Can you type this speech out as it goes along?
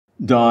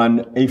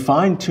Don, a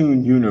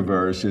fine-tuned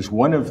universe is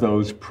one of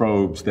those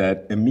probes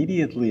that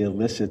immediately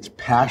elicits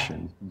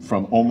passion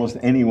from almost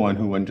anyone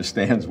who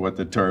understands what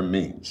the term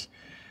means.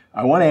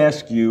 I want to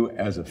ask you,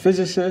 as a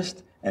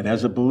physicist and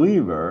as a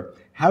believer,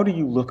 how do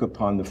you look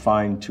upon the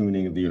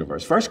fine-tuning of the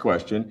universe? First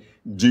question,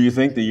 do you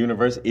think the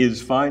universe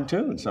is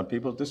fine-tuned? Some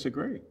people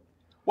disagree.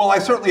 Well, I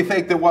certainly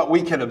think that what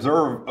we can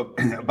observe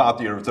about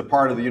the universe, a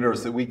part of the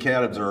universe that we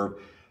can observe,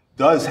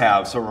 does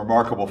have some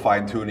remarkable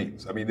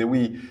fine-tunings. I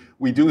mean,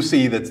 we do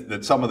see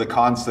that some of the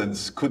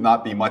constants could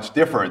not be much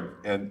different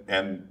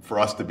and for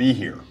us to be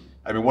here.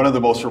 I mean, one of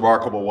the most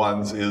remarkable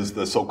ones is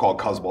the so-called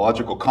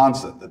cosmological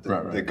constant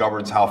that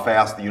governs how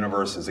fast the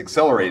universe is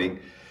accelerating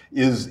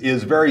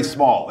is very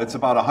small. It's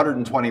about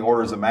 120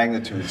 orders of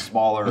magnitude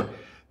smaller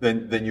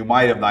than you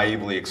might have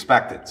naively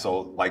expected.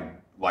 So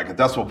like a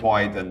decimal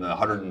point and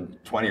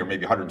 120 or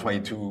maybe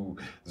 122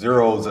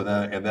 zeros and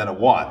then a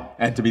 1.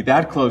 And to be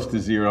that close to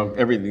zero,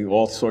 everything,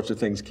 all sorts of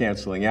things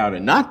canceling out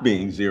and not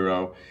being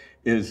zero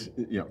is,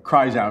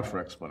 cries out for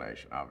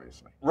explanation,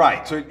 obviously.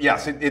 Right. So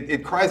yes,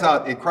 it cries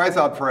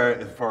out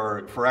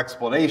for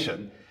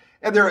explanation.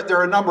 And there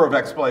are a number of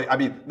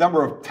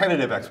number of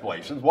tentative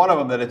explanations. One of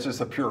them that it's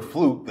just a pure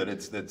fluke, that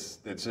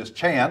it's just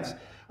chance.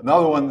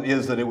 Another one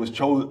is that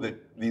that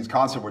these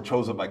constants were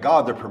chosen by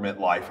God to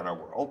permit life in our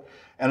world.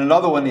 And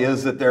another one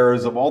is that there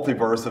is a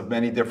multiverse of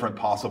many different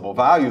possible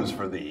values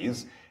for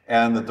these,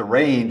 and that the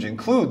range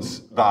includes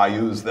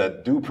values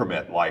that do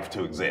permit life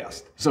to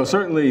exist. So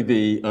certainly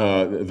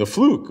the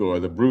fluke or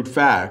the brute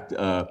fact,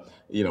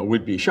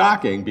 would be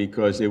shocking,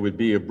 because it would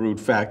be a brute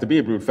fact. To be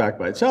a brute fact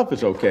by itself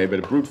is okay, but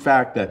a brute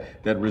fact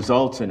that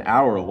results in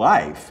our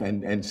life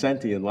and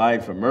sentient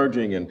life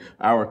emerging in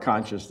our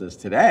consciousness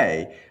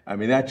today, I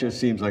mean, that just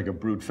seems like a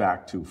brute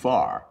fact too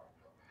far.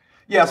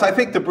 Yes, I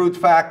think the brute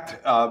fact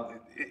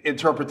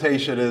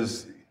interpretation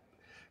is,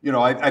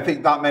 I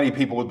think not many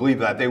people would believe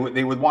that. They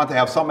would want to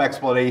have some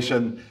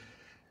explanation.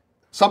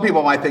 Some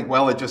people might think,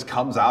 well, it just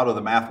comes out of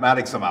the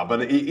mathematics somehow.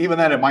 But even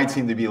then, it might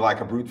seem to be like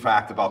a brute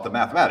fact about the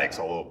mathematics,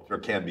 although there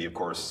can be, of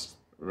course.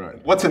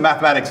 Right. What's in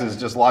mathematics is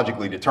just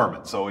logically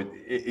determined. So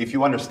if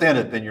you understand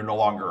it, then you're no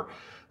longer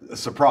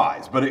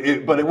surprised. But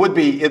it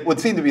would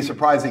seem to be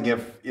surprising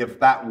if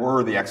that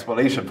were the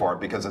explanation for it,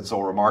 because it's so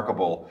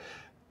remarkable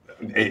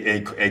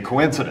a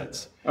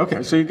coincidence.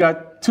 Okay, so you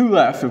got two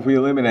left. If we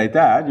eliminate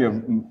that, you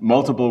have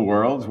multiple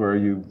worlds where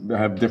you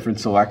have different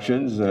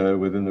selections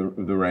within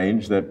the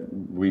range that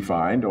we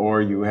find,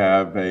 or you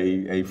have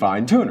a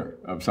fine tuner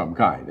of some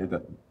kind.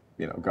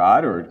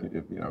 God, or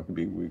it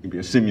can be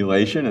a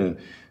simulation,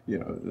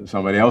 and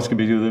somebody else can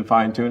be doing the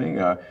fine tuning.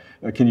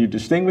 Can you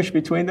distinguish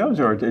between those,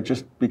 or it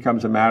just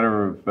becomes a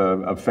matter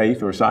of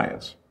faith or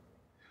science?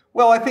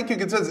 Well, I think you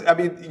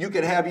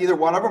could have either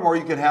one of them, or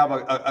you could have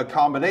a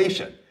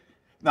combination.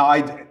 Now,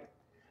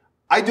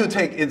 I do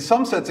take, in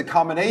some sense, a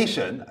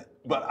combination,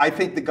 but I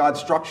think that God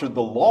structured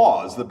the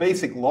laws, the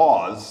basic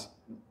laws,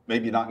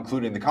 maybe not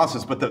including the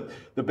constants, but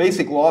the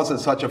basic laws in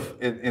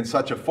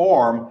such a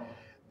form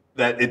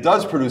that it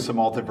does produce a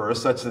multiverse,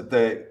 such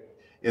that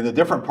in the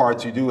different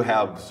parts you do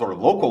have sort of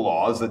local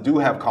laws that do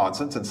have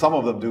constants, and some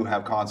of them do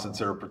have constants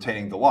that are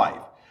pertaining to life.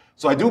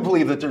 So I do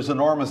believe that there's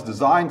enormous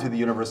design to the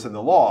universe in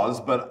the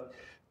laws, but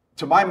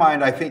to my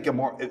mind, I think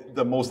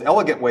the most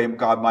elegant way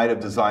God might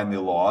have designed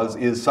the laws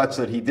is such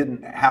that he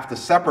didn't have to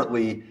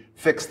separately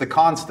fix the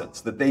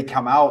constants, that they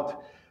come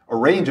out, a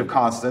range of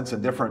constants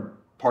in different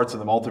parts of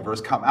the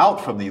multiverse come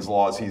out from these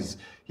laws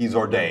he's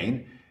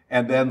ordained,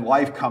 and then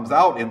life comes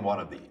out in one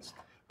of these.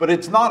 But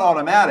it's not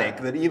automatic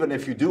that even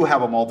if you do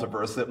have a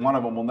multiverse, that one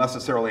of them will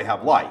necessarily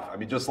have life. I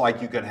mean, just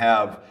like you can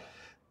have,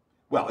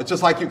 it's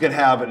just like you can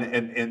have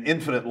an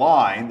infinite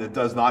line that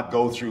does not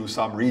go through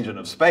some region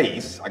of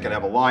space. I could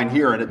have a line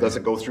here and it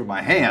doesn't go through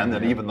my hand,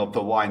 and even though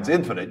the line's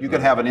infinite, you could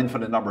have an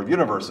infinite number of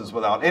universes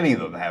without any of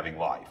them having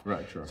life.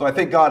 Right, sure. So I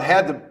think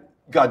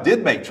God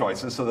did make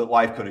choices so that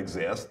life could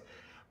exist,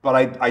 but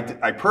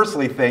I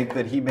personally think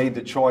that he made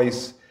the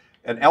choice,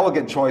 an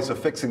elegant choice, of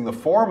fixing the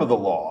form of the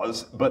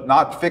laws, but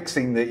not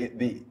fixing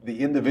the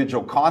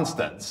individual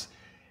constants,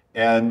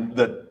 and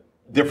that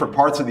different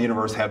parts of the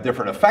universe have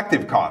different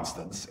effective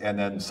constants, and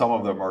then some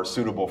of them are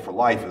suitable for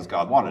life as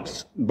God wanted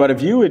it. But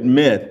if you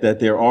admit that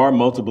there are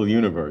multiple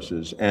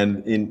universes,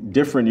 and in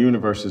different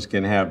universes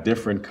can have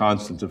different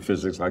constants of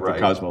physics, like the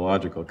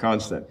cosmological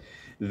constant,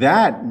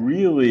 that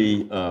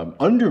really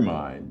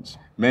undermines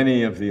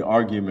many of the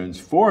arguments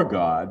for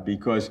God,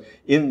 because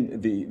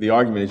in the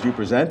argument as you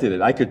presented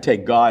it, I could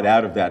take God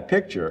out of that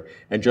picture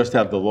and just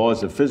have the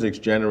laws of physics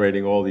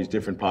generating all these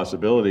different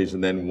possibilities,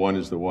 and then one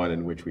is the one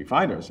in which we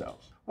find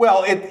ourselves.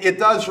 Well, it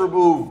does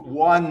remove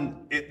one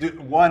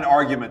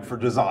argument for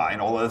design,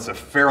 although it's a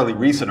fairly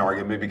recent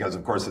argument, because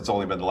of course it's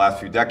only been the last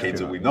few decades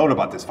that we've known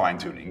about this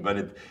fine-tuning.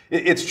 But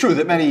it's true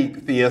that many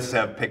theists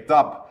have picked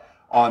up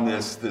on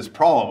this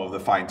problem of the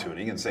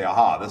fine-tuning and say,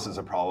 aha, this is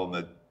a problem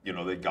that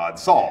that God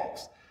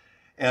solves.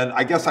 And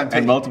I guess I'm taking...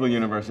 And multiple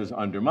universes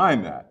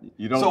undermine that.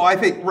 You don't... So I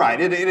think, right,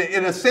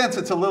 in a sense,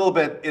 it's a little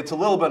bit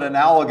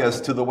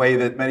analogous to the way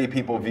that many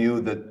people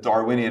view that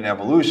Darwinian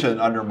evolution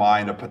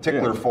undermined a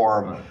particular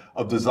form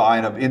of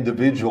design of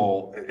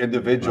individual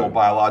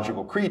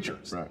biological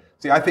creatures. Right.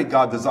 See, I think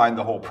God designed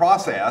the whole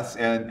process,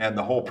 and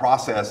the whole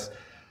process,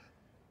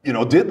 you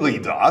know, did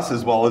lead to us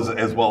as well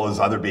as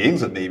other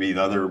beings, and maybe in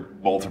other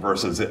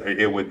multiverses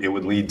it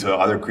would lead to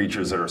other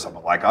creatures that are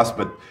somewhat like us,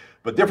 but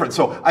different.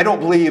 So I don't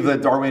believe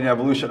that Darwinian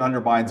evolution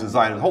undermines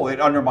design as a whole.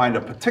 It undermined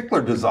a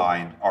particular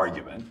design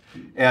argument.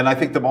 And I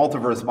think the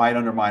multiverse might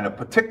undermine a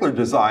particular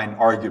design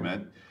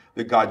argument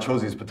that God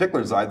chose these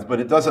particular designs,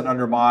 but it doesn't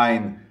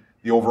undermine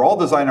the overall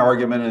design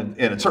argument,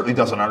 and it certainly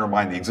doesn't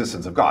undermine the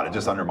existence of God. It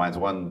just undermines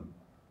one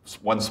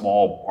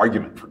small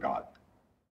argument for God.